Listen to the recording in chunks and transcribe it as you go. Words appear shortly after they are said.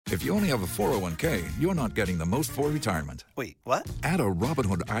If you only have a 401k, you're not getting the most for retirement. Wait, what? Add a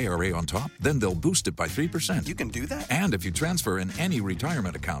Robinhood IRA on top, then they'll boost it by 3%. You can do that? And if you transfer in any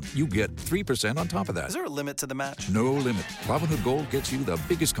retirement account, you get 3% on top of that. Is there a limit to the match? No limit. Robinhood Gold gets you the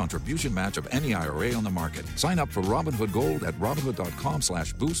biggest contribution match of any IRA on the market. Sign up for Robinhood Gold at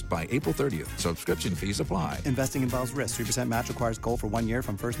Robinhood.com/boost by April 30th. Subscription fees apply. Investing involves risk. 3% match requires gold for 1 year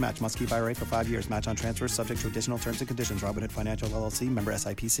from first match. Must keep IRA for 5 years. Match on transfers subject to additional terms and conditions. Robinhood Financial LLC, member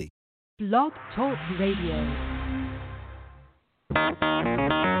SIPC. Blog Talk Radio.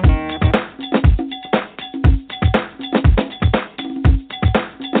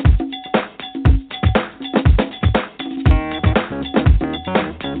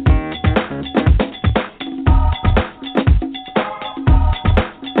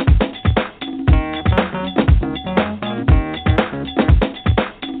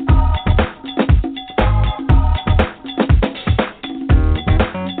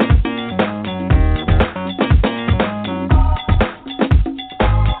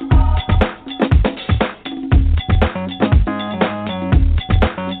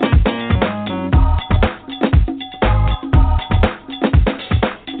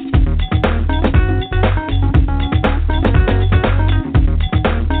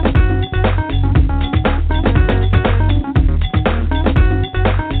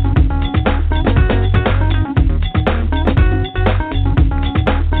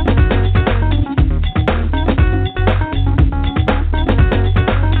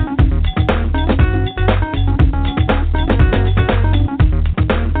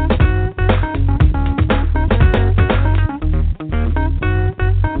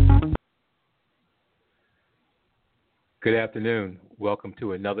 Good afternoon. Welcome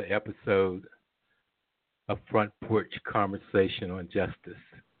to another episode of Front Porch Conversation on Justice.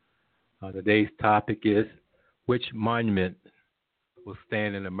 Today's topic is, which monument will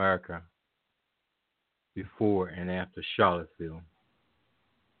stand in America before and after Charlottesville?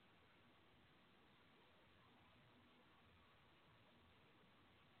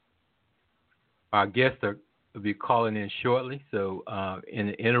 Our guests will be calling in shortly, so in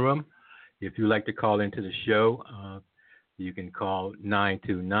the interim, if you'd like to call into the show, you can call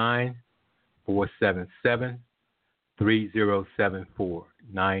 929-477-3074,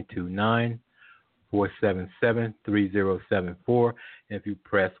 929-477-3074. If you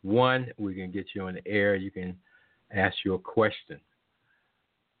press 1, we can get you on the air. You can ask your question.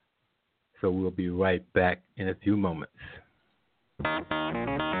 So we'll be right back in a few moments.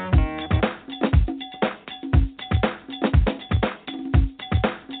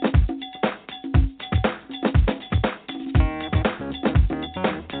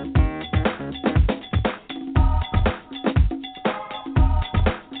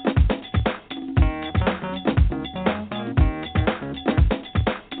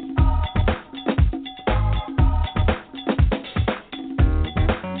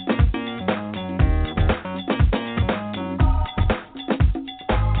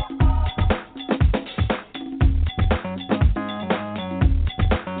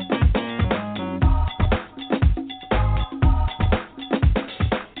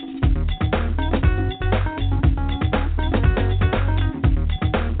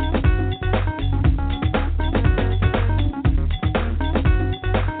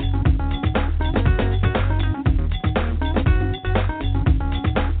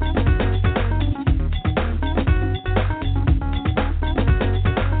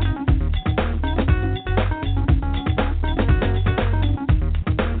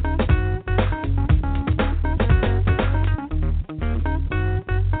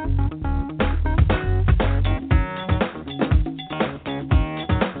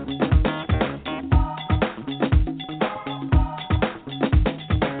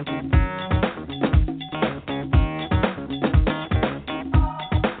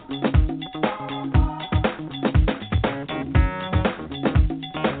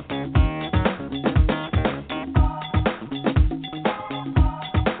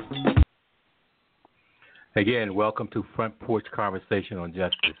 Again, welcome to Front Porch Conversation on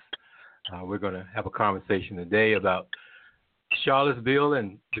Justice. We're going to have a conversation today about Charlottesville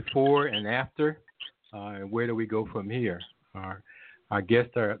and before and after, and where do we go from here. One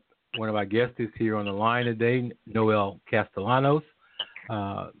of our guests is here on the line today, Noel Castellanos,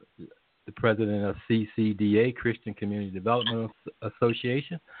 the president of CCDA, Christian Community Development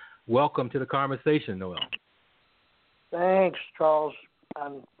Association. Welcome to the conversation, Noel. Thanks, Charles.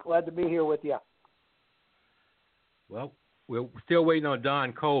 I'm glad to be here with you. Well, we're still waiting on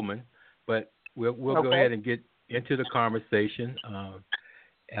Don Coleman, but we'll go ahead and get into the conversation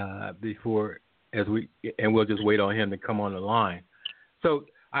we'll just wait on him to come on the line. So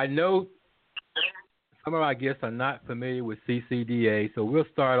I know some of our guests are not familiar with CCDA, so we'll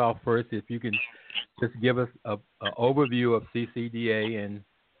start off first. If you can just give us an overview of CCDA and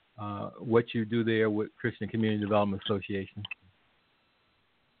what you do there with Christian Community Development Association.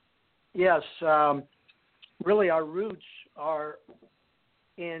 Yes, really our roots are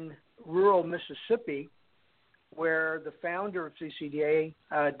in rural Mississippi, where the founder of CCDA,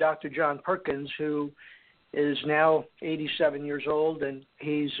 Dr. John Perkins, who is now 87 years old, and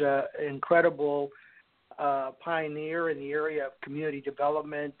he's an incredible pioneer in the area of community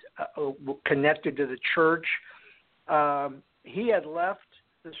development, connected to the church. He had left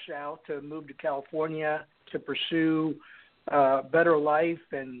the South to move to California to pursue better life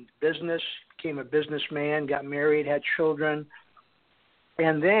and business, became a businessman, got married, had children.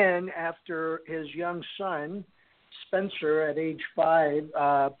 And then after his young son, Spencer, at age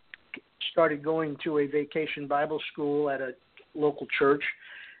 5, started going to a vacation Bible school at a local church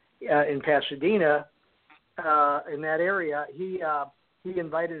in Pasadena, in that area, he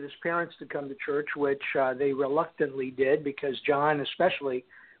invited his parents to come to church, which they reluctantly did because John especially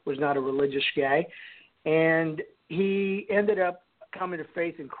was not a religious guy. And he ended up coming to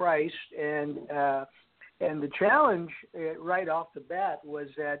faith in Christ. And the challenge right off the bat was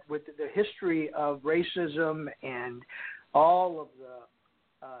that with the history of racism and all of the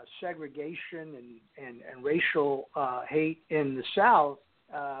segregation and racial hate in the South,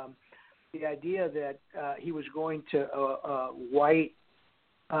 the idea that he was going to a white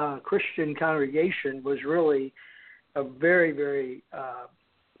Christian congregation was really a very, very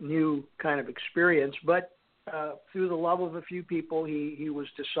new kind of experience. But through the love of a few people, he was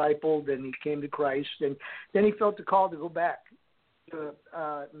discipled and he came to Christ. And then he felt the call to go back to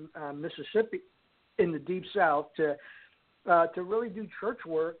Mississippi in the Deep South to really do church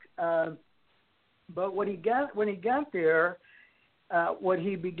work. But when he got there, what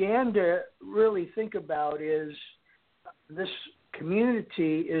he began to really think about is this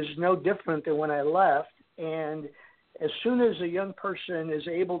community is no different than when I left. And as soon as a young person is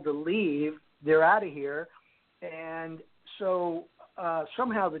able to leave, they're out of here. And so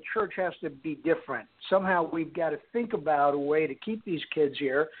somehow the church has to be different. Somehow we've got to think about a way to keep these kids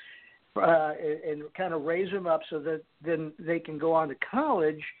here and kind of raise them up so that then they can go on to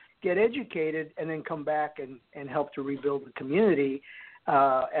college, get educated, and then come back and help to rebuild the community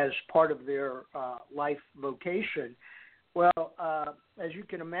as part of their life vocation. Well, as you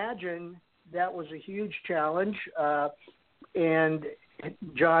can imagine, that was a huge challenge, and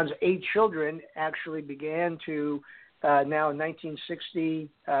John's 8 children actually began to, now in 1960,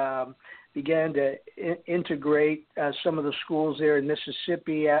 began to integrate some of the schools there in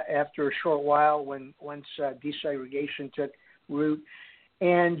Mississippi after a short while once desegregation took root.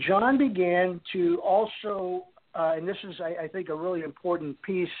 And John began to also, and this is, I think, a really important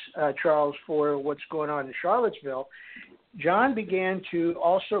piece, Charles, for what's going on in Charlottesville, John began to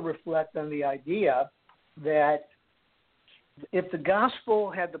also reflect on the idea that if the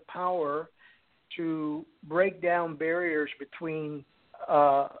gospel had the power to break down barriers between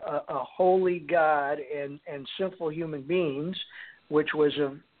a holy God and sinful human beings, which was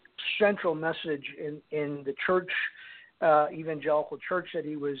a central message in the church, evangelical church that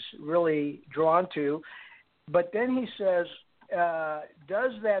he was really drawn to. But then he says,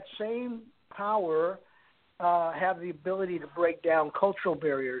 does that same power have the ability to break down cultural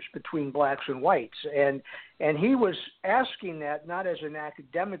barriers between blacks and whites? And he was asking that not as an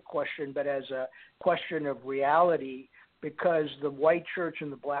academic question, but as a question of reality, because the white church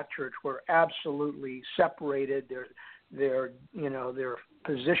and the black church were absolutely separated. Their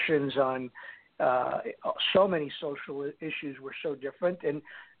positions on so many social issues were so different, and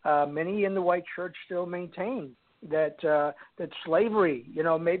many in the white church still maintain that slavery,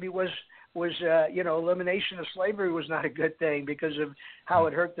 maybe was elimination of slavery was not a good thing because of how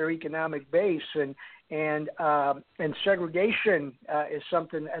it hurt their economic base, and segregation is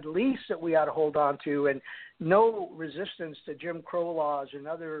something at least that we ought to hold on to, and no resistance to Jim Crow laws and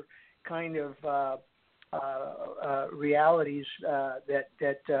other kind of realities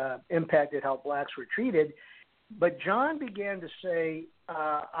that impacted how blacks were treated. But John began to say,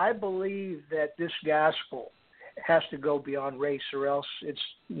 I believe that this gospel has to go beyond race, or else it's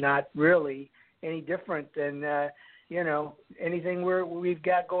not really any different than anything we've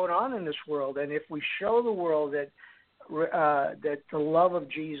got going on in this world. And if we show the world that the love of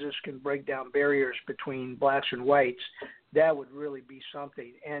Jesus can break down barriers between blacks and whites, that would really be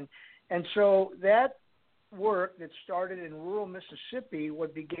something. And so that work that started in rural Mississippi,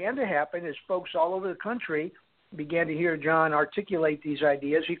 what began to happen is folks all over the country began to hear John articulate these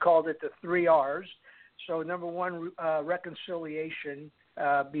ideas. He called it the 3 R's. So number 1, reconciliation,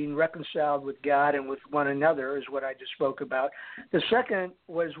 being reconciled with God and with one another is what I just spoke about. The second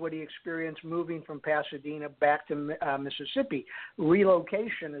was what he experienced moving from Pasadena back to Mississippi.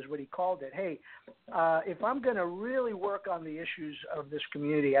 Relocation is what he called it. Hey, if I'm going to really work on the issues of this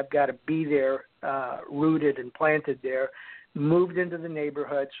community, I've got to be there, rooted and planted there. Moved into the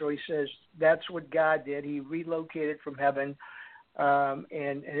neighborhood. So he says that's what God did. He relocated from heaven, and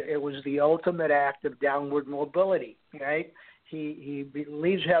it was the ultimate act of downward mobility, right? He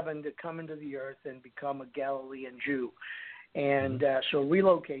leaves heaven to come into the earth and become a Galilean Jew. And so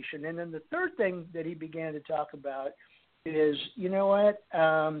relocation. And then the third thing that he began to talk about is, you know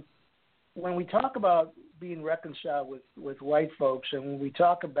what, when we talk about being reconciled with white folks, and when we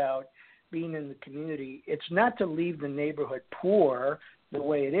talk about being in the community, it's not to leave the neighborhood poor the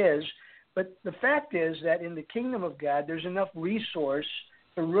way it is, but the fact is that in the kingdom of God, there's enough resource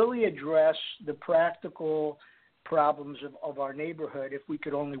to really address the practical problems of our neighborhood if we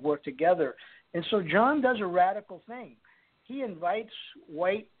could only work together. And so John does a radical thing. He invites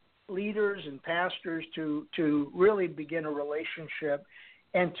white leaders and pastors to really begin a relationship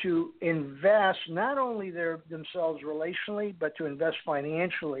and to invest not only themselves relationally, but to invest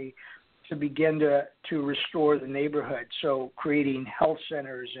financially to begin to restore the neighborhood. So creating health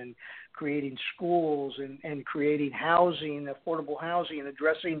centers and creating schools and creating housing, affordable housing, and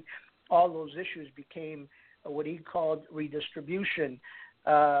addressing all those issues became what he called redistribution.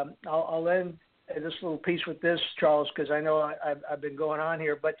 I'll end this little piece with this, Charles, because I know I've been going on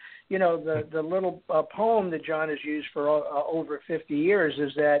here. But, you know, the little poem that John has used for over 50 years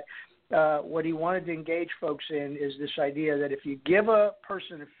is that what he wanted to engage folks in is this idea that if you give a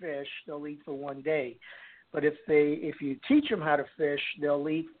person a fish, they'll eat for one day. But if you teach them how to fish,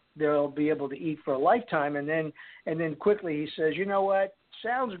 they'll be able to eat for a lifetime. And then quickly he says, you know what?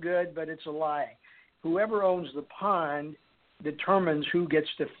 Sounds good, but it's a lie. Whoever owns the pond determines who gets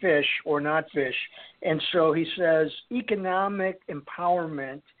to fish or not fish. And so he says economic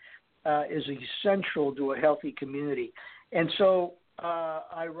empowerment is essential to a healthy community. And so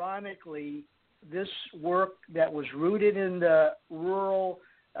ironically, this work that was rooted in the rural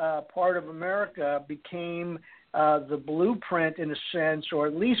part of America became the blueprint in a sense, or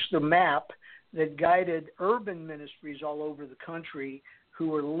at least the map that guided urban ministries all over the country who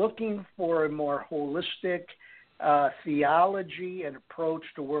were looking for a more holistic theology and approach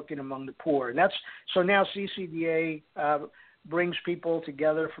to working among the poor. And so now CCDA brings people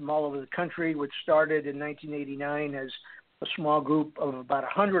together from all over the country, which started in 1989 as a small group of about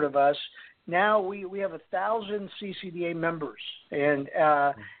 100 of us. Now we have 1,000 CCDA members, and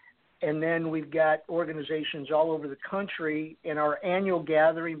then we've got organizations all over the country, and our annual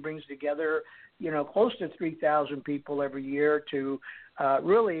gathering brings together, close to 3,000 people every year to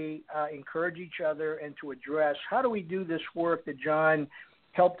really encourage each other and to address how do we do this work that John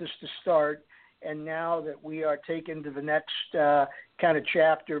helped us to start, and now that we are taken to the next kind of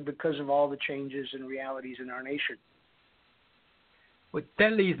chapter because of all the changes and realities in our nation. Well,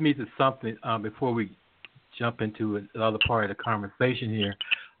 that leads me to something before we jump into another part of the conversation here.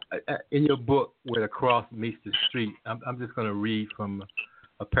 In your book, Where the Cross Meets the Street, I'm just going to read from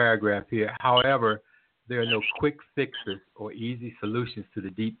a paragraph here. However, there are no quick fixes or easy solutions to the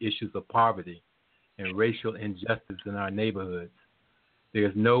deep issues of poverty and racial injustice in our neighborhoods. There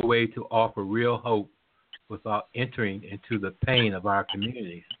is no way to offer real hope without entering into the pain of our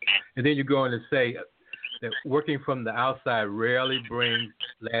communities. And then you're going to say that working from the outside rarely brings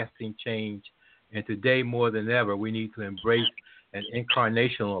lasting change, and today more than ever, we need to embrace an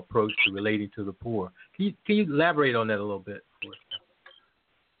incarnational approach to relating to the poor. Can you elaborate on that a little bit for us?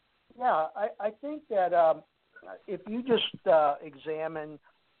 Yeah, I think that if you just examine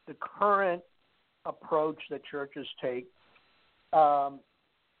the current approach that churches take, I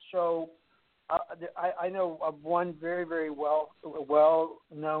know of one very, very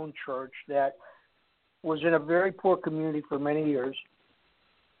well-known church that was in a very poor community for many years,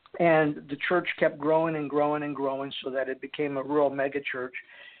 and the church kept growing and growing and growing so that it became a real mega church.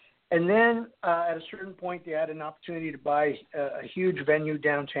 And then at a certain point, they had an opportunity to buy a huge venue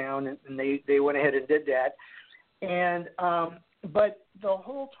downtown, and they went ahead and did that. And but the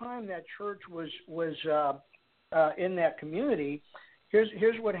whole time that church was in that community,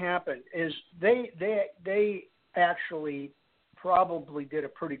 here's what happened: is they actually probably did a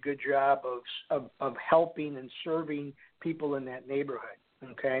pretty good job of helping and serving people in that neighborhood.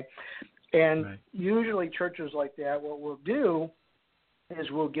 Okay, and right. Usually churches like that, what we'll do is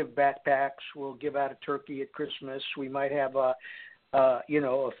we'll give backpacks, we'll give out a turkey at Christmas. We might have a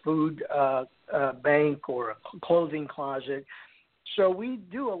food bank or a clothing closet. So we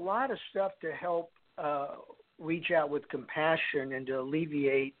do a lot of stuff to help reach out with compassion and to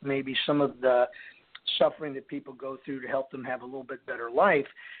alleviate maybe some of the suffering that people go through to help them have a little bit better life.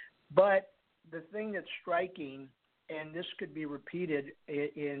 But the thing that's striking, and this could be repeated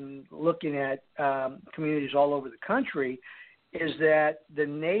in looking at communities all over the country, is that the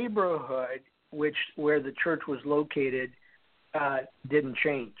neighborhood where the church was located didn't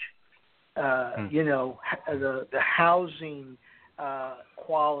change. You know, the housing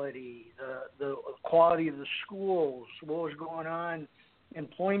quality, the quality of the schools, what was going on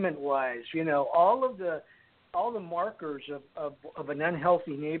employment-wise, you know, all the markers of an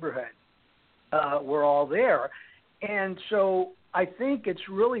unhealthy neighborhood were all there. And so I think it's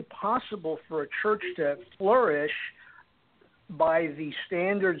really possible for a church to flourish by the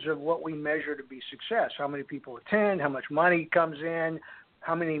standards of what we measure to be success. How many people attend, how much money comes in,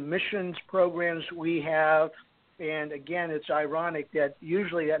 how many missions programs we have. And again, it's ironic that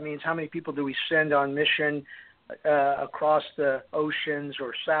usually that means how many people do we send on mission across the oceans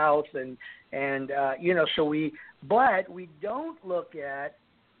or south, and you know, but we don't look at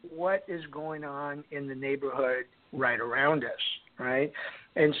what is going on in the neighborhood right around us, right?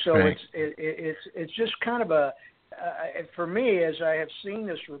 And so right. it's just kind of for me, as I have seen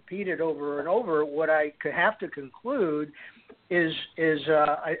this repeated over and over, what I have to conclude is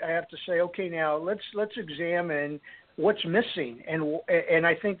I have to say, okay, now let's examine what's missing, and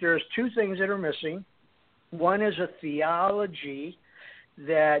I think there's two things that are missing. One is a theology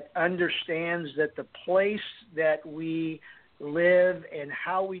that understands that the place that we live and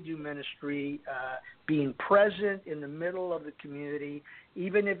how we do ministry, being present in the middle of the community,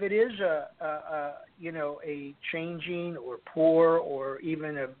 even if it is a changing or poor or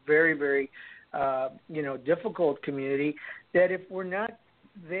even a very, very difficult community, that if we're not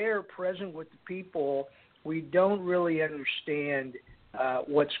there present with the people, we don't really understand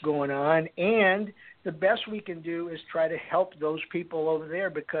what's going on. And the best we can do is try to help those people over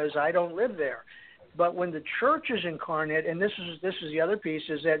there, because I don't live there. But when the church is incarnate, and this is the other piece,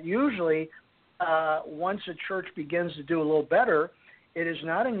 is that usually once a church begins to do a little better, it is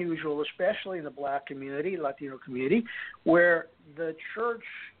not unusual, especially in the Black community, Latino community, where the church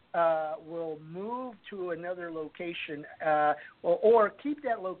will move to another location or keep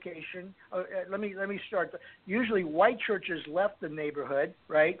that location. Let me start. Usually white churches left the neighborhood,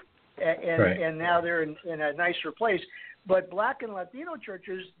 right? And now they're in a nicer place. But Black and Latino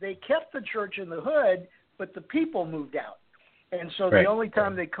churches, they kept the church in the hood, but the people moved out. And so the only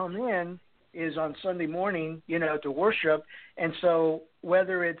time they come in is on Sunday morning, to worship. And so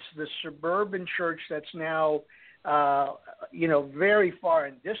whether it's the suburban church that's now, very far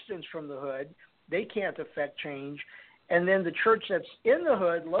in distance from the hood, they can't affect change. And then the church that's in the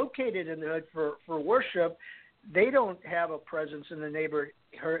hood, located in the hood for worship, they don't have a presence in the neighborhood,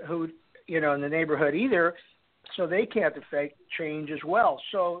 in the neighborhood either. So they can't affect change as well.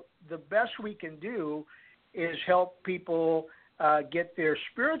 So the best we can do is help people get their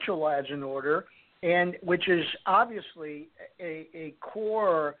spiritual lives in order, and which is obviously a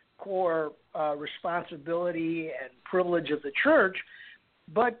core responsibility and privilege of the church.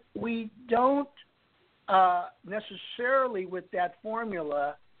 But we don't necessarily, with that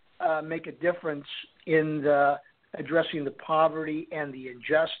formula, make a difference in addressing the poverty and the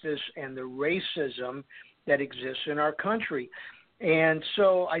injustice and the racism that exists in our country. And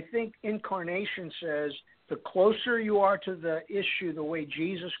so I think incarnation says the closer you are to the issue, the way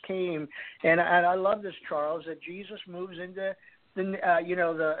Jesus came, and I love this, Charles, that Jesus moves into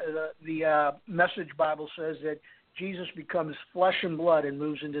the Message Bible says that Jesus becomes flesh and blood and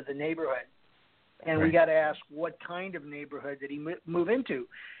moves into the neighborhood. And we got to ask, what kind of neighborhood did he move into?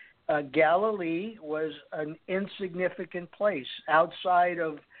 Galilee was an insignificant place outside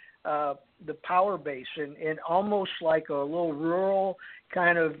of the power base, and almost like a little rural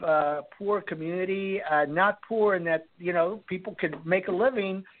kind of poor community, not poor in that, people could make a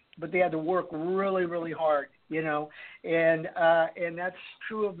living, but they had to work really, really hard, and that's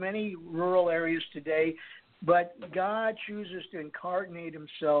true of many rural areas today. But God chooses to incarnate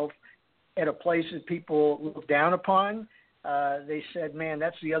himself at a place that people look down upon. They said, man,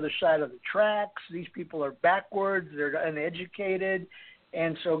 that's the other side of the tracks. These people are backwards. They're uneducated.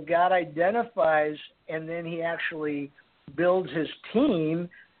 And so God identifies, and then he actually builds his team,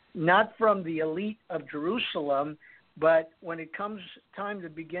 not from the elite of Jerusalem, but when it comes time to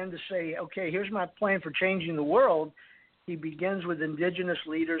begin to say, okay, here's my plan for changing the world, he begins with indigenous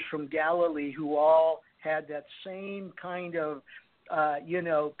leaders from Galilee who all had that same kind of,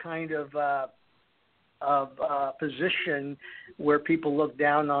 position where people look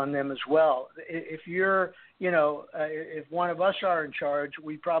down on them as well. If you're, if one of us are in charge,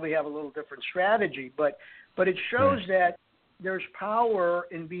 we probably have a little different strategy. But But it shows that there's power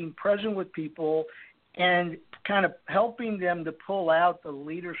in being present with people and kind of helping them to pull out the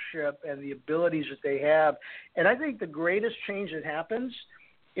leadership and the abilities that they have. And I think the greatest change that happens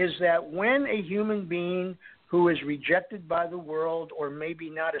is that when a human being who is rejected by the world or maybe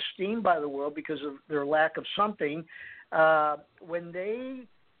not esteemed by the world because of their lack of something, when they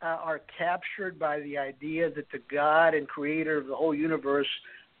are captured by the idea that the God and creator of the whole universe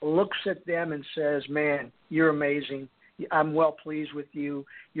looks at them and says, man, you're amazing. I'm well pleased with you.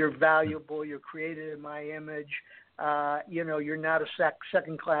 You're valuable. You're created in my image. You're not a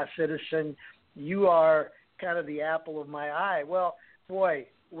second-class citizen. You are kind of the apple of my eye. Well, boy,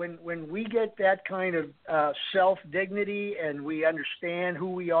 when we get that kind of self-dignity and we understand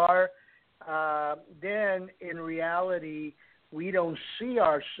who we are, then in reality we don't see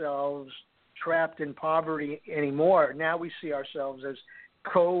ourselves trapped in poverty anymore. Now we see ourselves as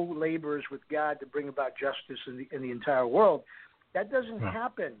co-laborers with God to bring about justice in the entire world. That doesn't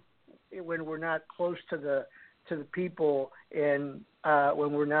happen when we're not close to the people and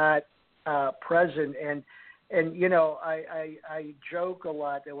when we're not present. And I joke a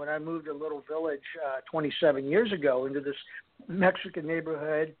lot that when I moved to a little village 27 years ago into this Mexican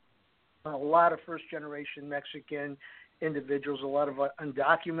neighborhood, a lot of first-generation Mexican individuals, a lot of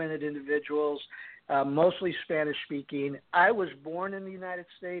undocumented individuals, mostly Spanish-speaking. I was born in the United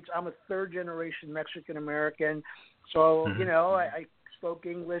States. I'm a third-generation Mexican-American. So, I spoke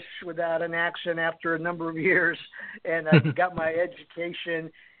English without an accent after a number of years, and I got my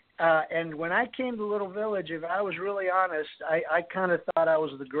education. And when I came to Little Village, if I was really honest, I kind of thought I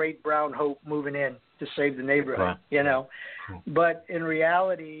was the great brown hope moving in to save the neighborhood, But in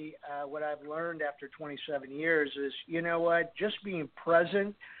reality, what I've learned after 27 years is, just being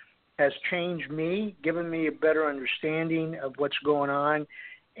present has changed me, given me a better understanding of what's going on.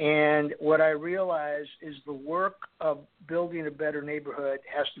 And what I realize is the work of building a better neighborhood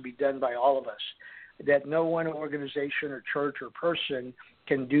has to be done by all of us, that no one organization or church or person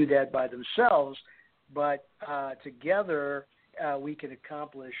can do that by themselves, but together we can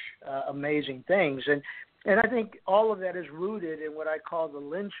accomplish amazing things. And I think all of that is rooted in what I call the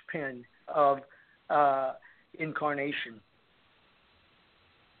linchpin of incarnation.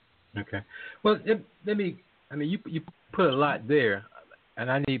 Okay. Well, you put a lot there,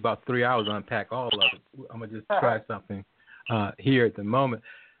 and I need about 3 hours to unpack all of it. I'm going to just try something here at the moment.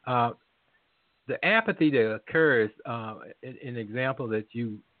 The apathy that occurs, an example that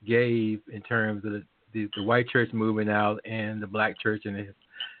you gave in terms of the white church moving out and the black church and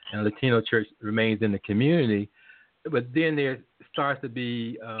the Latino church remains in the community, but then there starts to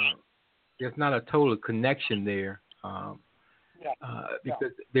be, there's not a total connection there.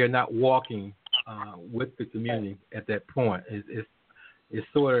 Because they're not walking with the community at that point. It's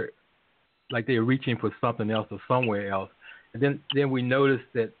sort of like they're reaching for something else or somewhere else. And then we notice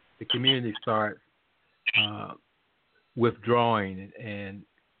that the community starts withdrawing and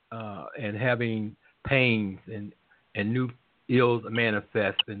having pains and new ills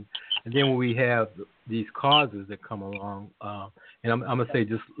manifest. And then when we have these causes that come along, and I'm going to say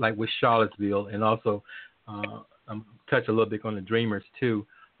just like with Charlottesville, and also I'm touch a little bit on the Dreamers too,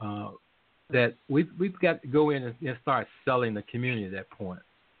 that we've got to go in and start selling the community at that point.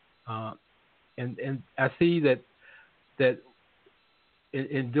 And I see that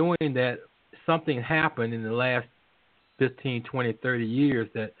in doing that, something happened in the last 15, 20, 30 years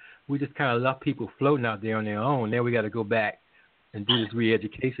that we just kind of left people floating out there on their own. Now we got to go back and do this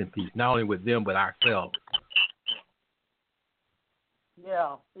re-education piece, not only with them but ourselves.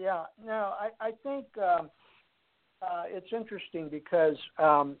 Yeah. No, I think it's interesting because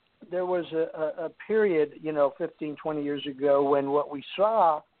there was a period, 15, 20 years ago when what we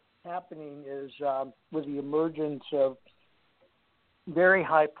saw happening is with the emergence of very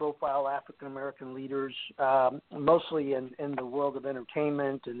high-profile African-American leaders, mostly in the world of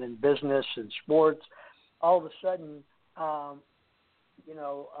entertainment and in business and sports. All of a sudden,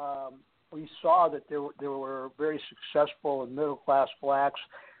 we saw that there were very successful and middle-class blacks.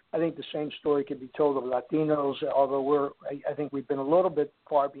 I think the same story could be told of Latinos, although I think we've been a little bit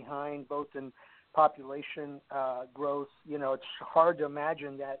far behind, both in population growth. It's hard to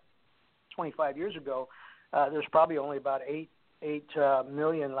imagine that 25 years ago, there's probably only about 8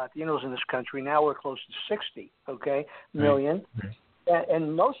 million Latinos in this country. Now we're close to 60, million.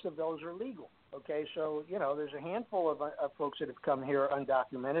 And most of those are legal. Okay, so, there's a handful of folks that have come here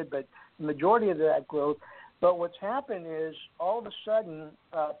undocumented, but the majority of that growth. But what's happened is all of a sudden,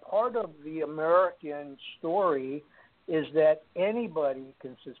 part of the American story is that anybody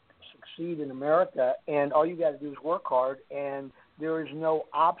can succeed in America, and all you got to do is work hard, and there is no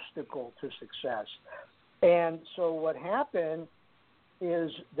obstacle to success. And so what happened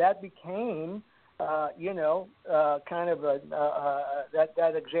is that became, kind of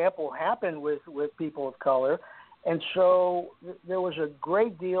that example happened with people of color. And so there was a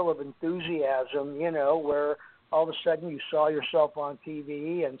great deal of enthusiasm, where all of a sudden you saw yourself on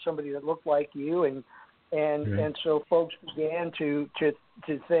TV and somebody that looked like you, and so folks began to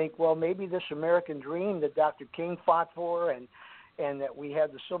think, well, maybe this American dream that Dr. King fought for, and that we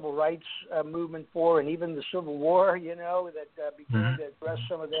had the civil rights movement for, and even the Civil War, that began to address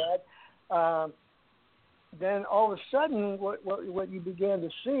some of that. Then all of a sudden, what you began to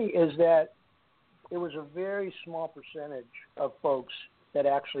see is that it was a very small percentage of folks that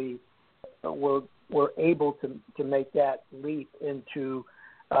actually were able to make that leap into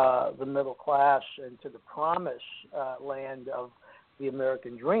the middle class and to the promised land of the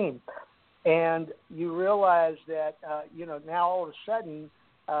American dream. And you realize that, now all of a sudden,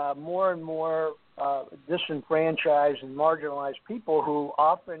 more and more disenfranchised and marginalized people who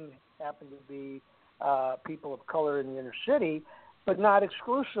often happen to be people of color in the inner city, but not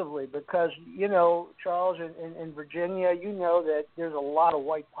exclusively, because, Charles, in Virginia, that there's a lot of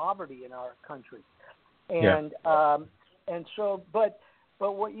white poverty in our country. And and so, but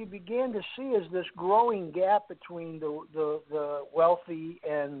what you begin to see is this growing gap between the wealthy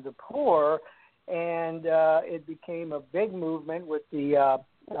and the poor, and it became a big movement with the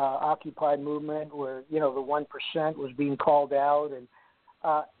Occupy movement, where the 1% was being called out, and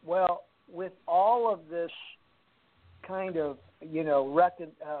with all of this kind of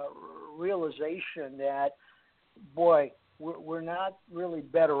realization that, boy, we're not really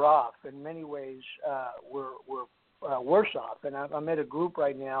better off. In many ways, we're worse off. And I'm at a group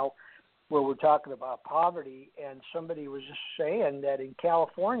right now where we're talking about poverty, and somebody was just saying that in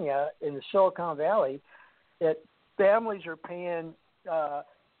California, in the Silicon Valley, that families are paying, close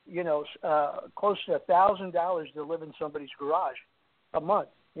to $1,000 to live in somebody's garage a month,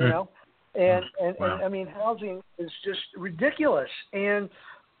 And wow. I mean, housing is just ridiculous. And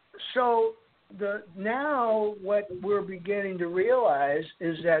so now what we're beginning to realize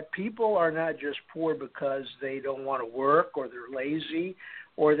is that people are not just poor because they don't want to work, or they're lazy,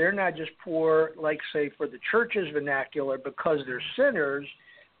 or they're not just poor, like, say, for the church's vernacular, because they're sinners.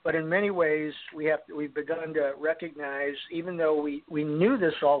 But in many ways, we've begun to recognize, even though we knew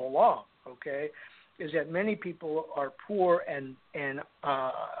this all along, okay, is that many people are poor and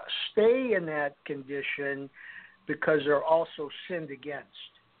stay in that condition because they're also sinned against,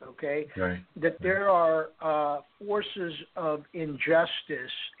 okay? Right. That there are forces of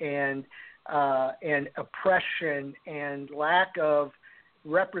injustice and oppression and lack of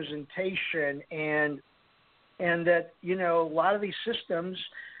representation, and that, a lot of these systems,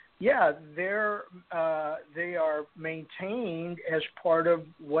 they are maintained as part of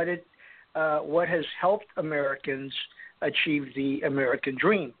what has helped Americans achieve the American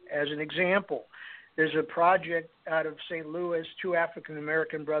dream. As an example, there's a project out of St. Louis, two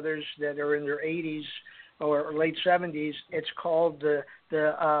African-American brothers that are in their 80s or late 70s. It's called the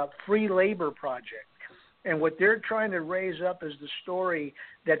Free Labor Project. And what they're trying to raise up is the story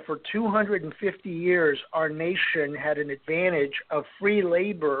that for 250 years, our nation had an advantage of free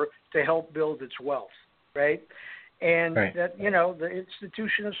labor to help build its wealth, right? And right. That, the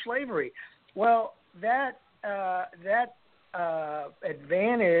institution of slavery. Well, that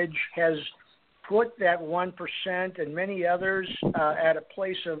advantage has put that 1% and many others at a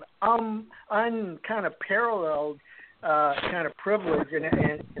place of kind of paralleled kind of privilege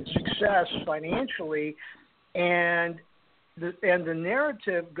and success financially, and the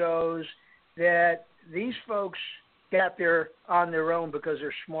narrative goes that these folks got there on their own because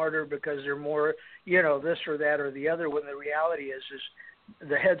they're smarter, because they're more, this or that or the other, when the reality is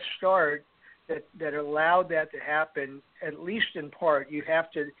the head start that allowed that to happen, at least in part, you have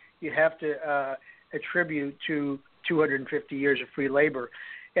to attribute to 250 years of free labor.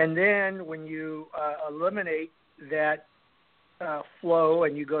 And then when you eliminate that flow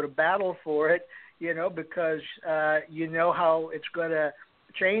and you go to battle for it, because how it's going to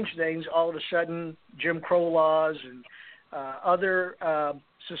change things, all of a sudden Jim Crow laws and other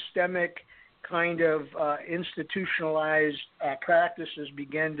systemic kind of institutionalized practices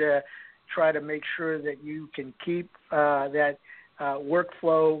begin to try to make sure that you can keep that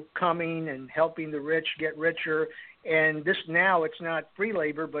workflow coming and helping the rich get richer. And this now, it's not free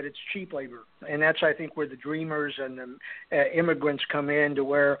labor, but it's cheap labor. And that's, I think, where the dreamers and the immigrants come in, to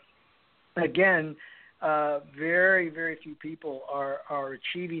where, again, very, very few people are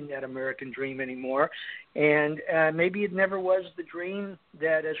achieving that American dream anymore. And maybe it never was the dream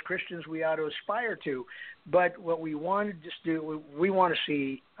that as Christians we ought to aspire to. But what we want to just do, we want to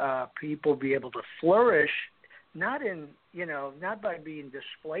see people be able to flourish, not by being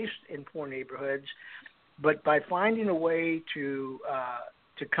displaced in poor neighborhoods, but by finding a way to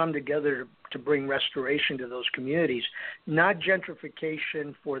come together to bring restoration to those communities, not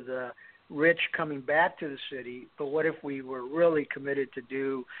gentrification for the rich coming back to the city, but what if we were really committed to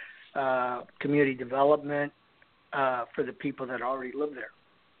do community development for the people that already live there?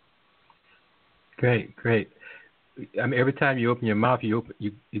 Great. I mean, every time you open your mouth, you're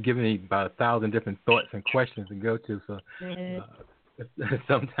giving me about 1,000 different thoughts and questions to go to. So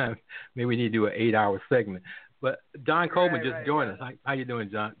sometimes maybe we need to do an 8-hour segment. But Don Coleman just joined us. How you doing,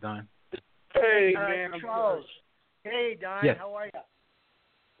 Don? Hey, man. Charles. Hey, Don. Yes. How are you?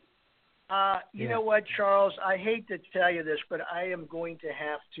 You know what, Charles? I hate to tell you this, but I am going to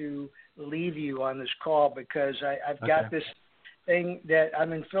have to leave you on this call because I've got this thing that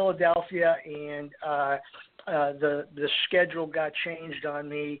I'm in Philadelphia and the schedule got changed on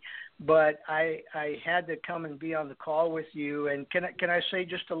me. But I had to come and be on the call with you. And can I say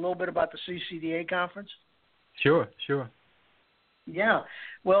just a little bit about the CCDA conference? Sure. Yeah.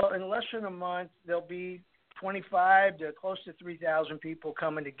 Well, in less than a month, there'll be 25 to close to 3,000 people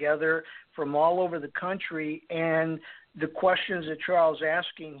coming together from all over the country. And the questions that Charles is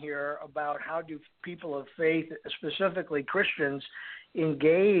asking here about how do people of faith, specifically Christians,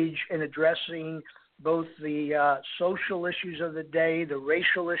 engage in addressing both the social issues of the day, the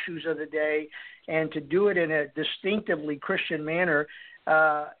racial issues of the day, and to do it in a distinctively Christian manner.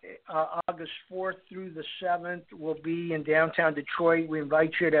 August 4th through the 7th will be in downtown Detroit. We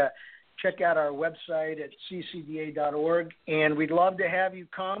invite you to check out our website at ccda.org, and we'd love to have you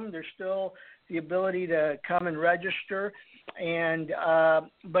come. There's still the ability to come and register. And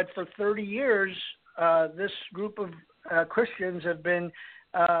but for 30 years, this group of Christians have been,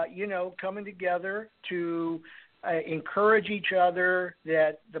 coming together to encourage each other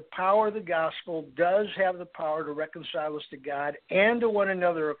that the power of the gospel does have the power to reconcile us to God and to one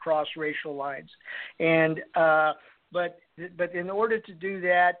another across racial lines. And but in order to do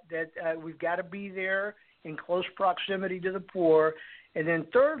that we've got to be there in close proximity to the poor. And then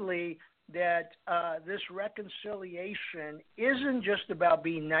thirdly, that this reconciliation isn't just about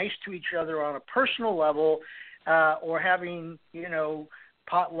being nice to each other on a personal level or having,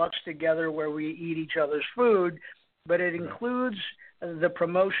 potlucks together where we eat each other's food, but it includes the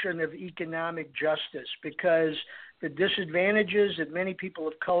promotion of economic justice, because the disadvantages that many people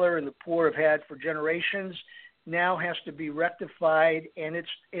of color and the poor have had for generations now has to be rectified. And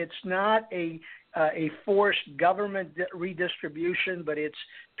it's not a forced government redistribution, but it's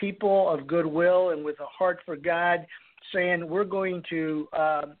people of goodwill and with a heart for God saying we're going to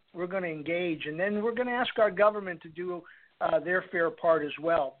engage, and then we're going to ask our government to do their fair part as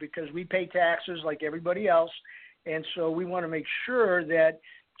well, because we pay taxes like everybody else, and so we want to make sure that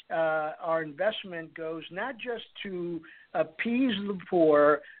our investment goes not just to appease the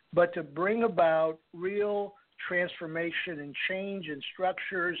poor, but to bring about real transformation and change in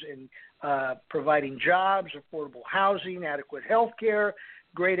structures and providing jobs, affordable housing, adequate health care,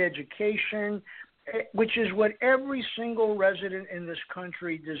 great education, which is what every single resident in this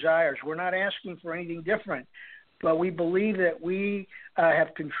country desires. We're not asking for anything different, but we believe that we have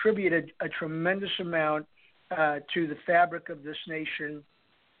contributed a tremendous amount to the fabric of this nation,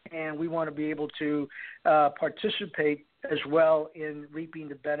 and we want to be able to participate as well in reaping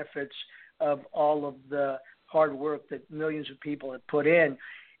the benefits of all of the hard work that millions of people have put in.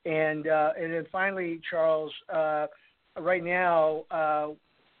 And then finally, Charles, right now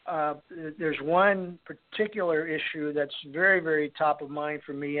there's one particular issue that's very, very top of mind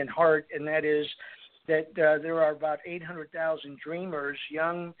for me and heart, and that is that there are about 800,000 dreamers,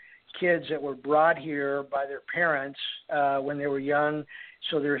 young kids that were brought here by their parents when they were young.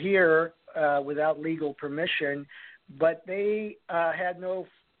 So they're here without legal permission, but they had no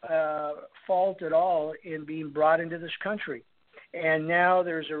fault at all in being brought into this country. And now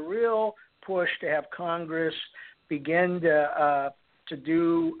there's a real push to have Congress begin to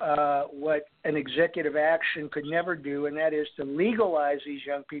do what an executive action could never do, and that is to legalize these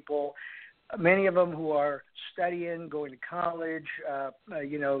young people, many of them who are studying, going to college.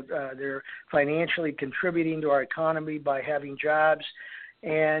 They're financially contributing to our economy by having jobs.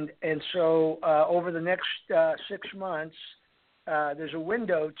 And so over the next 6 months, there's a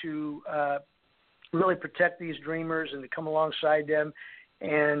window to really protect these dreamers and to come alongside them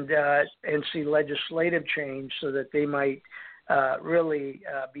and see legislative change so that they might really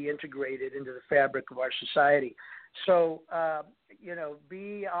be integrated into the fabric of our society. So,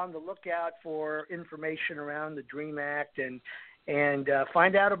 be on the lookout for information around the DREAM Act and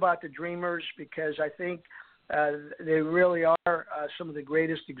find out about the Dreamers, because I think they really are some of the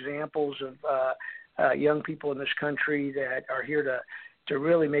greatest examples of young people in this country that are here to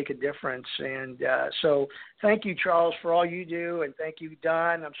really make a difference. And so thank you, Charles, for all you do, and thank you,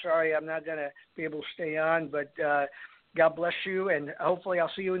 Don. I'm sorry I'm not going to be able to stay on, but God bless you, and hopefully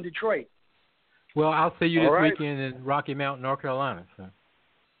I'll see you in Detroit. Well, I'll see you this weekend in Rocky Mount, North Carolina. So.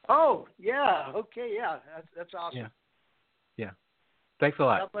 Oh, yeah. Okay, yeah. That's awesome. Yeah. Thanks a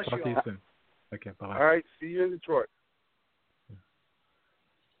lot. God bless Talk you to you all. soon. Okay, bye-bye. All right, see you in Detroit.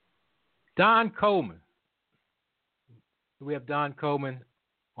 Don Coleman. We have Don Coleman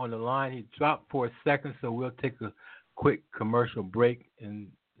on the line. He dropped for a second, so we'll take a quick commercial break, and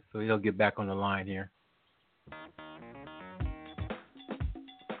so he'll get back on the line here.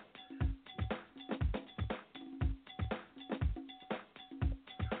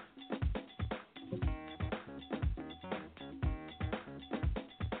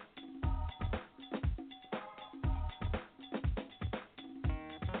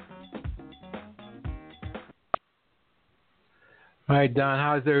 All right, Don,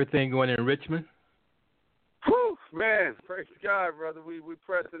 how's everything going in Richmond? Whew, man, praise God, brother. We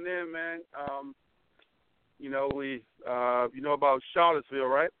pressing in, man. You know about Charlottesville,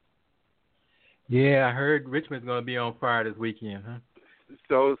 right? Yeah, I heard Richmond's going to be on fire this weekend, huh?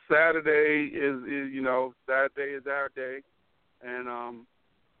 So Saturday is Saturday is our day, and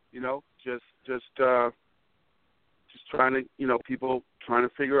just trying to, people trying to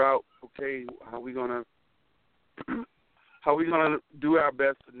figure out, okay, how we gonna do our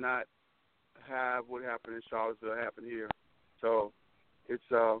best to not have what happened in Charlottesville happen here. So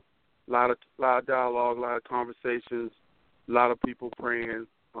it's a lot of dialogue, a lot of conversations, a lot of people praying.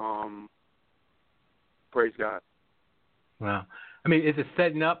 Praise God. Wow. I mean, is it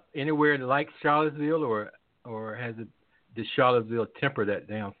setting up anywhere like Charlottesville, or did Charlottesville temper that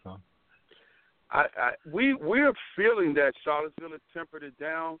down some? We're feeling that Charlottesville has tempered it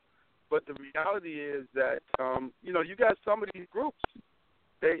down, but the reality is that you got some of these groups.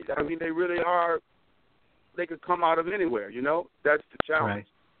 They really are. They could come out of anywhere. That's the challenge.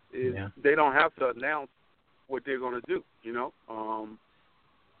 Right. They don't have to announce what they're going to do.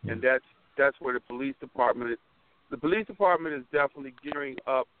 And that's where the police department is. The police department is definitely gearing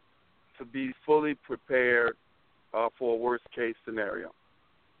up to be fully prepared for a worst case scenario.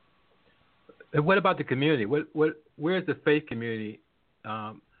 And what about the community? Where's the faith community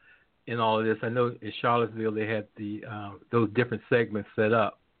in all of this? I know in Charlottesville they had those different segments set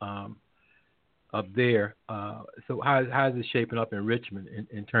up there. So how is it shaping up in Richmond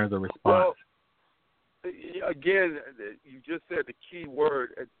in terms of response? Well, again, you just said the key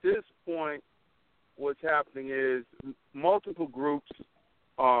word. At this point, what's happening is multiple groups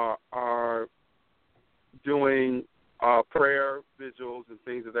are doing prayer vigils and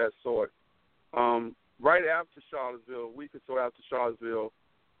things of that sort. Right after Charlottesville, a week or so after Charlottesville,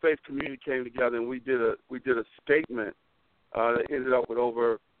 faith community came together and we did a statement that ended up with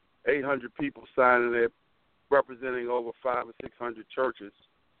over 800 people signing it, representing over 500 or 600 churches.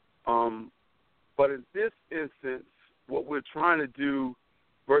 But in this instance, what we're trying to do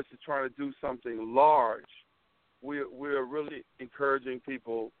versus trying to do something large, we're really encouraging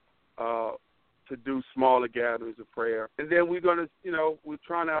people to do smaller gatherings of prayer. And then we're going to, we're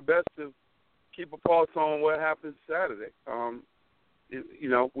trying our best to keep a pulse on what happens Saturday.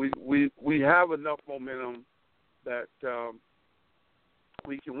 We have enough momentum that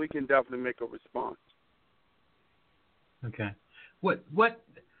we can definitely make a response. Okay. One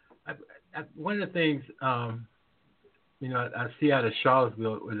of the things I see out of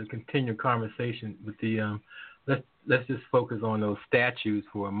Charlottesville with a continued conversation with the let's just focus on those statues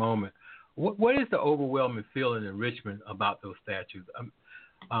for a moment. What is the overwhelming feeling in Richmond about those statues?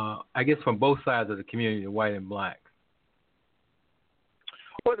 I guess from both sides of the community, white and black.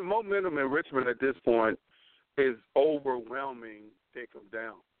 Well, the momentum in Richmond at this point is overwhelming. Take them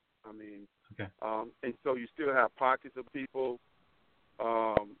down. I mean, okay. And so you still have pockets of people.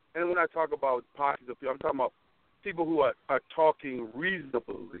 And when I talk about pockets of people, I'm talking about people who are talking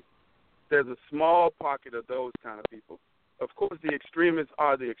reasonably. There's a small pocket of those kind of people. Of course, the extremists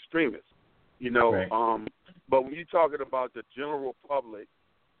are the extremists, Right. But when you're talking about the general public,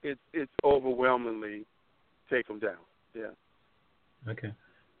 it's overwhelmingly take them down. Yeah. Okay.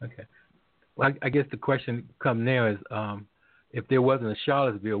 Well, I guess the question come now is, if there wasn't a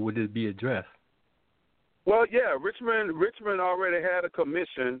Charlottesville, would it be addressed? Well, yeah, Richmond already had a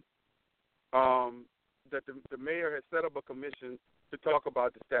commission that the mayor had set up a commission to talk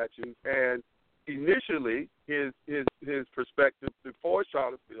about the statues, and initially his perspective before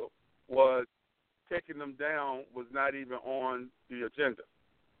Charlottesville was taking them down was not even on the agenda.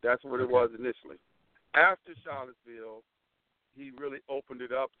 That's what it was initially. After Charlottesville, he really opened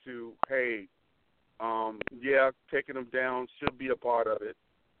it up to, hey, taking them down should be a part of it.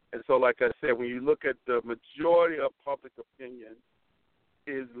 And so, like I said, when you look at the majority of public opinion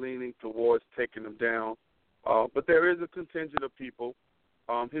is leaning towards taking them down. But there is a contingent of people.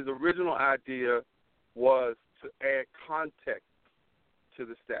 His original idea was to add context to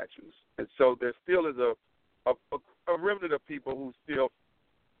the statues. And so there still is a remnant of people who still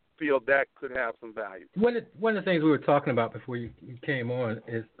feel that could have some value. One of the things we were talking about before you came on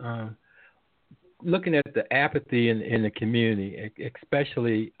is looking at the apathy in the community,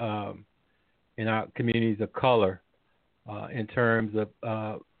 especially in our communities of color, in terms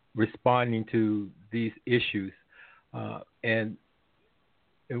of responding to these issues, and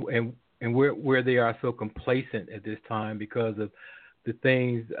where they are so complacent at this time because of the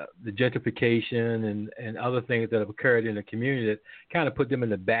things, the gentrification and other things that have occurred in the community that kind of put them in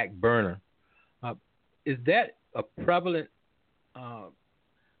the back burner. Is that a prevalent,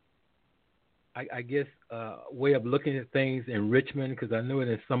 I guess, way of looking at things in Richmond? Because I know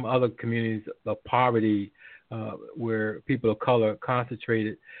in some other communities of poverty where people of color are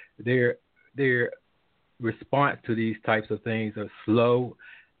concentrated, their response to these types of things are slow,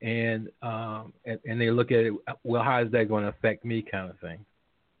 and they look at it, well, how is that going to affect me, kind of thing.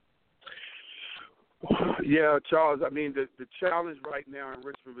 Yeah, Charles. I mean, the challenge right now in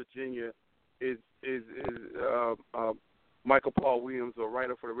Richmond, Virginia, is Michael Paul Williams, a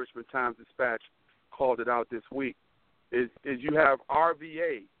writer for the Richmond Times-Dispatch, called it out this week. Is you have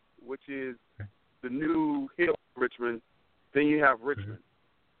RVA, which is the new hip Richmond. Then you have Richmond,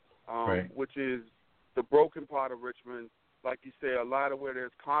 which is the broken part of Richmond. Like you say, a lot of where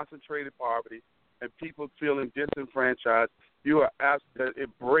there's concentrated poverty and people feeling disenfranchised. You are absolutely. It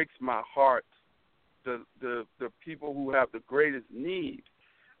breaks my heart. The people who have the greatest need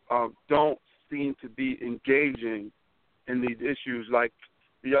don't seem to be engaging in these issues. Like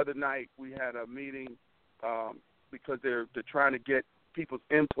the other night, we had a meeting because they're trying to get people's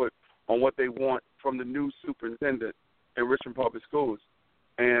input on what they want from the new superintendent in Richmond Public Schools.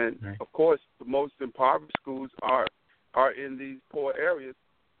 And, of course, the most impoverished schools are in these poor areas,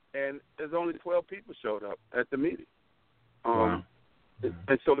 and there's only 12 people showed up at the meeting. Wow.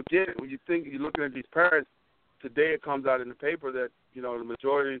 And so, again, when you're looking at these parents, today it comes out in the paper that, the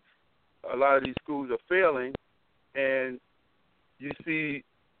majority, a lot of these schools are failing, and you see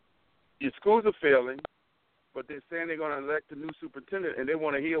your schools are failing, but they're saying they're going to elect a new superintendent, and they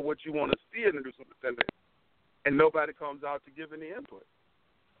want to hear what you want to see in the new superintendent, and nobody comes out to give any input.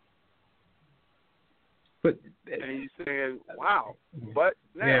 But and you're saying, wow. But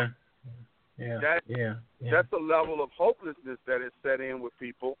now, that's a level of hopelessness that is set in with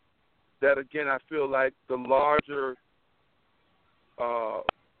people that, again, I feel like the larger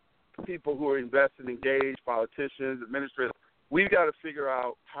people who are invested, engaged, politicians, administrators, we've got to figure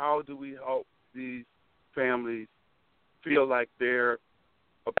out how do we help these families feel like their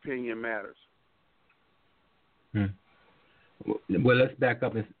opinion matters. Well, let's back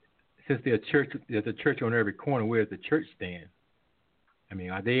up. Since there's a church on every corner, where's the church stand? I mean,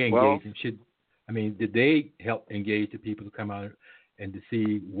 are they engaged? Did they help engage the people to come out and to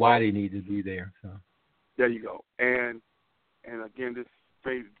see why they need to be there? So there you go. And again, this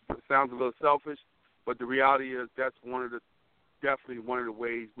sounds a little selfish, but the reality is that's definitely one of the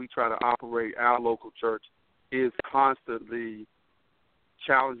ways we try to operate our local church is constantly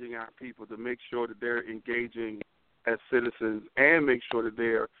challenging our people to make sure that they're engaging as citizens and make sure that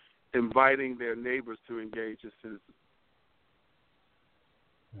they're inviting their neighbors to engage as citizens.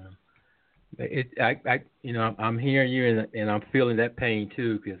 I'm hearing you and I'm feeling that pain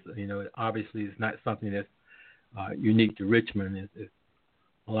too, because obviously it's not something that's unique to Richmond. It's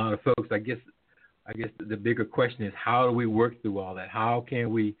a lot of folks. I guess the bigger question is, how do we work through all that? How can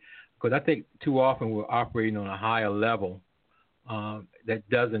we? Because I think too often we're operating on a higher level that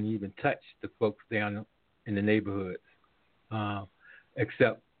doesn't even touch the folks down in the neighborhoods,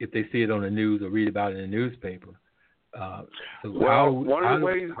 except if they see it on the news or read about it in the newspaper. One of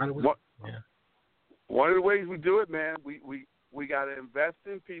the ways we do it, man, we got to invest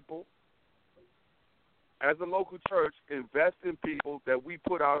in people. As a local church, invest in people that we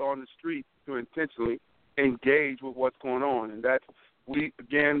put out on the street to intentionally engage with what's going on. And that's, we've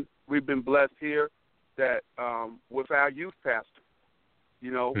been blessed here that with our youth pastor,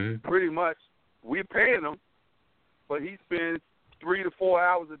 pretty much we're paying him, but he spends 3 to 4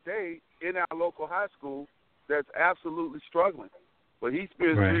 hours a day in our local high school that's absolutely struggling. But he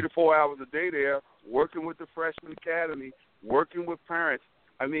spends Right. 3 to 4 hours a day there working with the freshman academy, working with parents.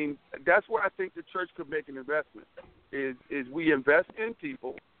 I mean, that's where I think the church could make an investment, is we invest in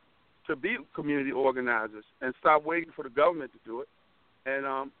people to be community organizers and stop waiting for the government to do it.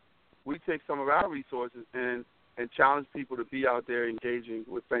 And we take some of our resources and challenge people to be out there engaging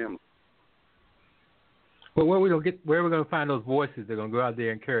with families. But where are we going to find those voices that are going to go out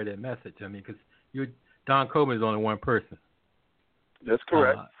there and carry that message? I mean, because Don Coleman is only one person. That's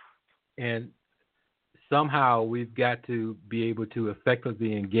correct. And somehow we've got to be able to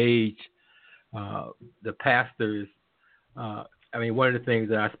effectively engage the pastors. I mean, one of the things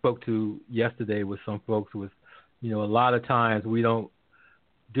that I spoke to yesterday with some folks was, a lot of times we don't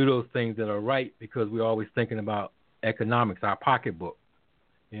do those things that are right because we're always thinking about economics, our pocketbook.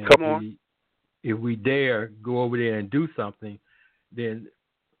 And Come on. If we dare go over there and do something, then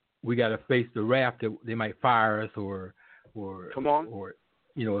we got to face the wrath that they might fire us or Come on. or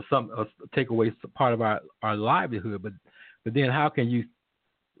take away part of our livelihood. But then how can you?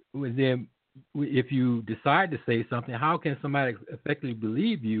 Then if you decide to say something, how can somebody effectively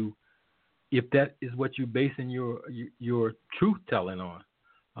believe you if that is what you're basing your truth telling on?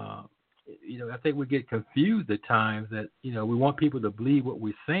 I think we get confused at times that we want people to believe what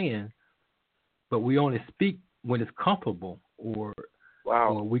we're saying, but we only speak when it's comfortable, or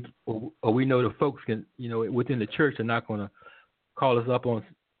we know the folks can within the church are not going to call us up on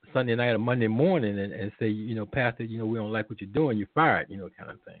Sunday night or Monday morning and say, Pastor, we don't like what you're doing, you're fired,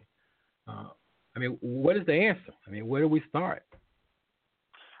 kind of thing. I mean, what is the answer? I mean, where do we start?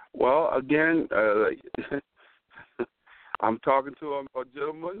 Well, again, I'm talking to a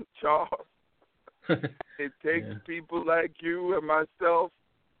gentleman, Charles. It takes people like you and myself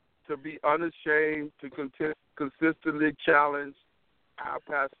to be unashamed, to consistently challenge our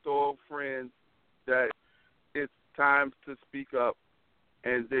pastoral friends that it's time to speak up,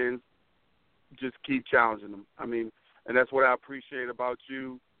 and then just keep challenging them. I mean, and that's what I appreciate about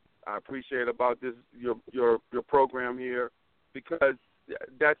you. I appreciate about this your program here, because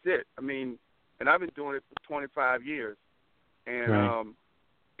that's it. I mean, and I've been doing it for 25 years, and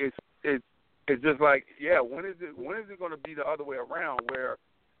it's just like, when is it going to be the other way around, where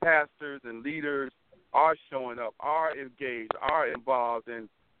pastors and leaders are showing up, are engaged, are involved, and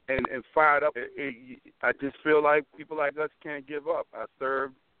fired up? I just feel like people like us can't give up. I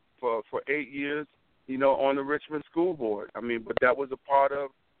served for 8 years, on the Richmond school board. I mean, but that was a part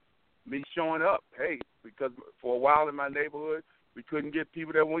of me showing up. Hey, because for a while in my neighborhood, we couldn't get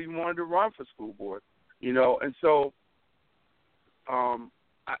people that even wanted to run for school board, and so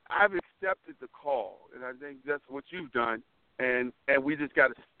I've accepted the call, and I think that's what you've done, and we just got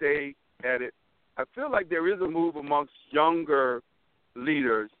to stay at it. I feel like there is a move amongst younger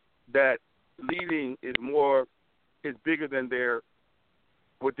leaders that leading is bigger than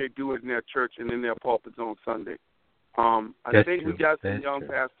what they do in their church and in their pulpits on Sunday. I think we got some young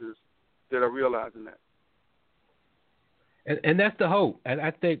pastors that are realizing that. And that's the hope. And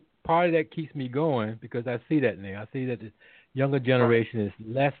I think part of that keeps me going, because I see that now. I see that the younger generation is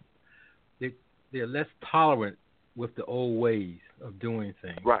less, they're less tolerant with the old ways of doing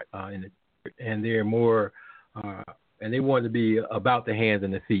things. Right. And they're more, and they want to be about the hands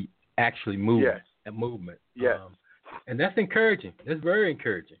and the feet, actually moving and movement. Yes. And that's encouraging. That's very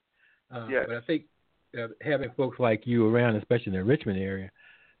encouraging. But I think having folks like you around, especially in the Richmond area,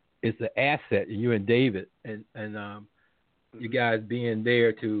 is an asset. You and David and you guys being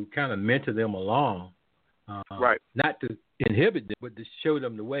there to kind of mentor them along. Right. Not to inhibit them, but to show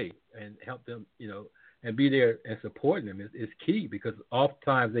them the way and help them, and be there and supporting them is key, because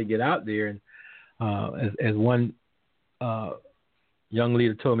oftentimes they get out there and as one young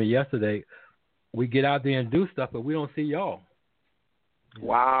leader told me yesterday, we get out there and do stuff, but we don't see y'all.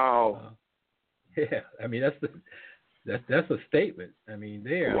 Wow. I mean, that's a statement. I mean,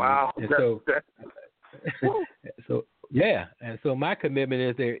 there. Wow. And so my commitment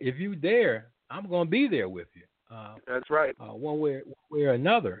is there. If you there, I'm going to be there with you. That's right. One way or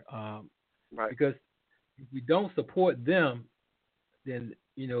another. Right. Because if we don't support them, then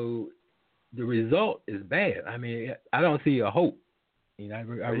the result is bad. I mean, I don't see a hope. I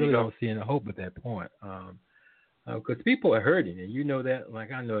really don't see any hope at that point. Because people are hurting, and you know that,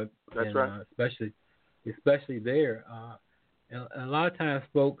 like I know it. That's right. Especially there. And a lot of times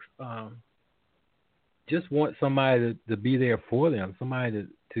folks just want somebody to be there for them, somebody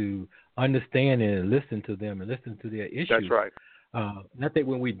to understand and listen to them and listen to their issues. That's right. And I think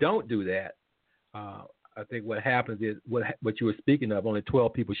when we don't do that, I think what happens is what you were speaking of, only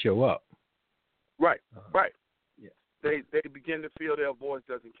 12 people show up. Right, right. Yeah. They begin to feel their voice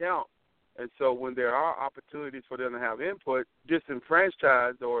doesn't count, And so when there are opportunities for them to have input,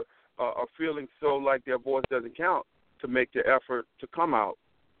 disenfranchised or feeling so like their voice doesn't count, to make the effort to come out.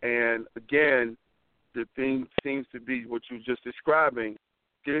 And again, the thing seems to be what you were just describing,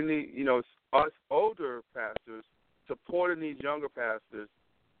 getting us older pastors supporting these younger pastors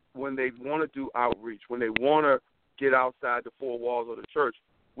when they want to do outreach, when they want to get outside the four walls of the church.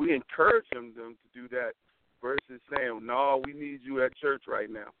 We encourage them to do that versus saying, no, we need you at church right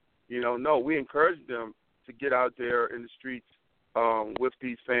now. No, we encourage them to get out there in the streets with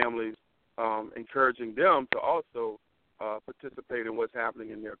these families, encouraging them to also participate in what's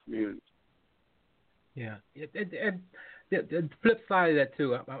happening in their communities. Yeah. And the flip side of that,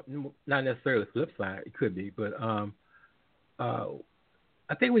 too, not necessarily the flip side, it could be, but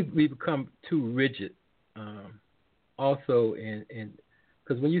I think we've become too rigid also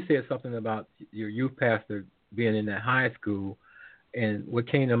because when you said something about your youth pastor being in that high school, and what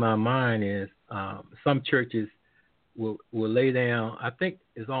came to my mind is some churches will lay down, I think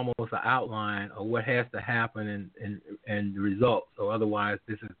it's almost an outline of what has to happen and the results, or otherwise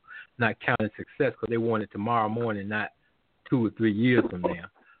this is not counted success because they want it tomorrow morning, not 2 or 3 years from now.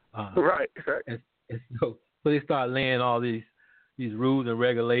 Right. And so they start laying all these rules and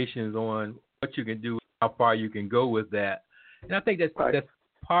regulations on what you can do, how far you can go with that. And I think that's part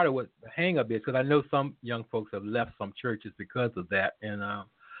of what the hang-up is, because I know some young folks have left some churches because of that. And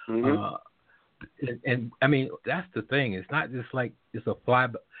and I mean, that's the thing. It's not just like it's a fly.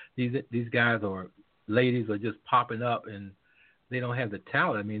 These guys or ladies are just popping up and they don't have the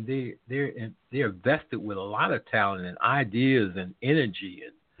talent. I mean, they're vested with a lot of talent and ideas and energy.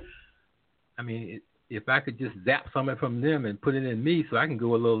 And I mean, if I could just zap something from them and put it in me, so I can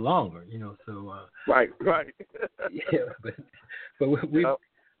go a little longer, So right. Yeah,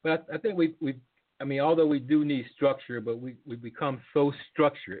 but I think we. I mean, although we do need structure, but we become so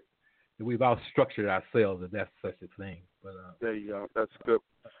structured that we've out-structured ourselves, if that's such a thing. But there you go. That's good.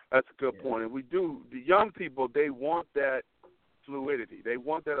 That's a good point. And we do. The young people, they want that fluidity. They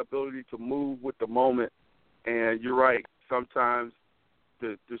want that ability to move with the moment. And you're right. Sometimes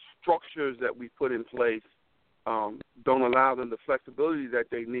the structures that we put in place don't allow them the flexibility that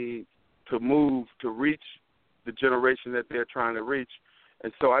they need to move, to reach the generation that they're trying to reach.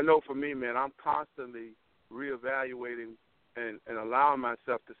 And so I know for me, man, I'm constantly reevaluating and allowing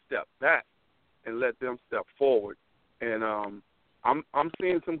myself to step back and let them step forward. And I'm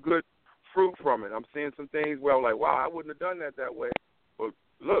seeing some good fruit from it. I'm seeing some things where I'm like, wow, I wouldn't have done that way. But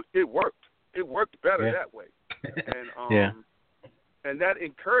look, it worked. It worked better that way. And and that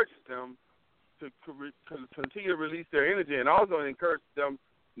encourages them to continue to release their energy, and also encourages them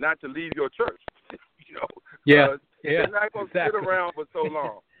not to leave your church. They're not going to sit around for so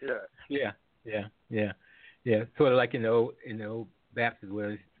long. Yeah. Sort of like in the old Baptist,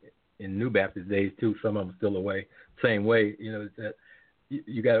 well, in New Baptist days too. Some of them still away. Same way, that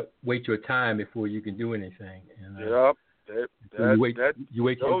you got to wait your time before you can do anything. And, you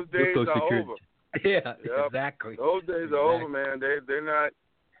wait. Those days are over. Yeah, exactly. Those days are over, man. They're not,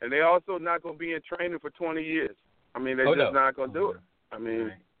 and they're also not going to be in training for 20 years. I mean, they're just not going to do it. I mean,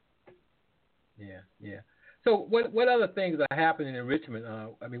 right. Yeah. So, what other things are happening in Richmond?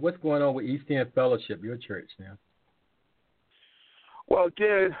 I mean, what's going on with East End Fellowship, your church now? Well,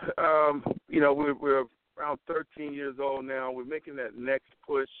 again, we're around 13 years old now. We're making that next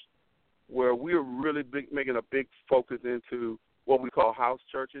push where we're really making a big focus into what we call house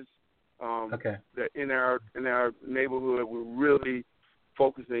churches. That in our neighborhood, we're really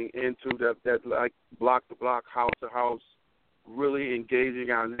focusing into that like block to block, house to house, really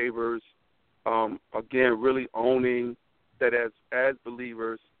engaging our neighbors. Again, really owning that as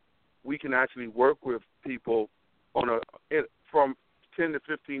believers, we can actually work with people from 10 to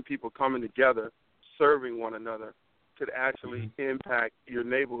 15 people coming together, serving one another, to actually impact your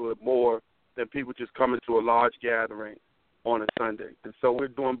neighborhood more than people just coming to a large gathering on a Sunday. And so we're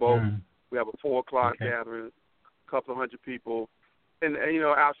doing both. We have a 4 o'clock gathering, a couple of hundred people. And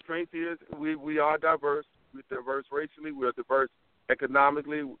our strength is we are diverse. We're diverse racially. We're diverse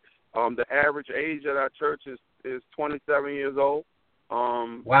economically. The average age at our church is 27 years old.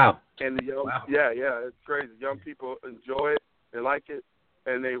 Wow. And it's crazy. Young people enjoy it. They like it.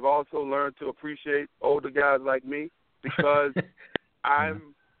 And they've also learned to appreciate older guys like me because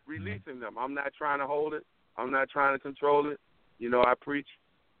I'm releasing them. I'm not trying to hold it. I'm not trying to control it. I preach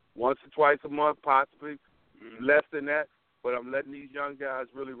once or twice a month, possibly less than that, but I'm letting these young guys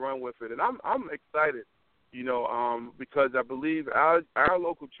really run with it. And I'm excited, because I believe our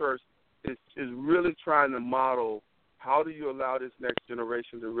local church is really trying to model how do you allow this next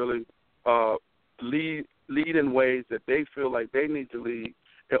generation to really lead in ways that they feel like they need to lead,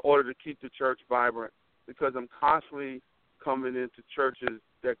 in order to keep the church vibrant, because I'm constantly coming into churches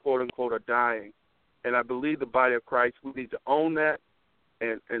that, quote unquote, are dying. And I believe the body of Christ, we need to own that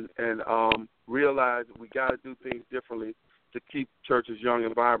and realize that we got to do things differently to keep churches young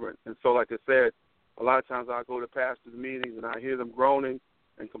and vibrant. And so, like I said, a lot of times I go to pastors' meetings and I hear them groaning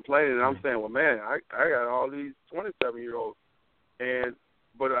and complaining, and I'm saying, well, man, I got all these 27-year-olds.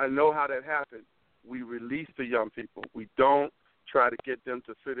 But I know how that happens. We release the young people. We don't try to get them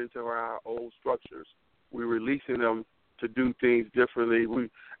to fit into our old structures. We're releasing them to do things differently. We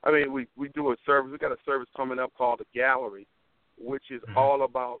do a service. We got a service coming up called the Gallery, which is all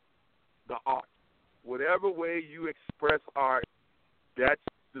about the art. Whatever way you express art, that's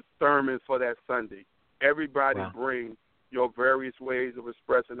the sermon for that Sunday. Everybody bring your various ways of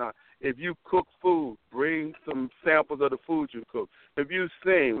expressing art. If you cook food, bring some samples of the food you cook. If you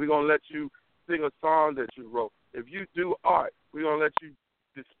sing, we're going to let you sing a song that you wrote. If you do art, we're going to let you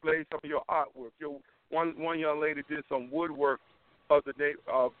display some of your artwork. One young lady did some woodwork of the day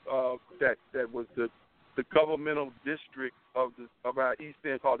that was the governmental district of our East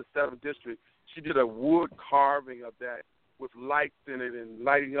End called the 7th District. She did a wood carving of that with lights in it and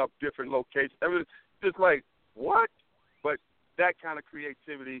lighting up different locations. Everything just like, what? But that kind of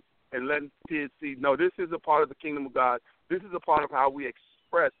creativity and letting kids see, no, this is a part of the kingdom of God. This is a part of how we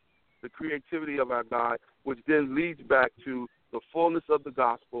express the creativity of our God, which then leads back to the fullness of the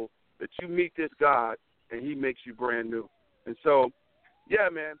gospel, that you meet this God and he makes you brand new. And so, yeah,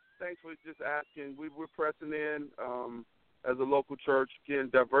 man, thanks for just asking. We're pressing in as a local church. Again,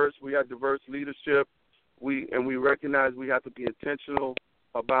 diverse. We have diverse leadership. We recognize we have to be intentional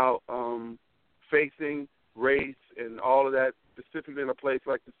about facing race and all of that, specifically in a place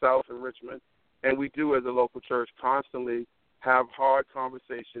like the South and Richmond. And we do, as a local church, constantly have hard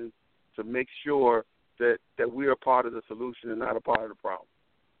conversations to make sure that we are part of the solution and not a part of the problem.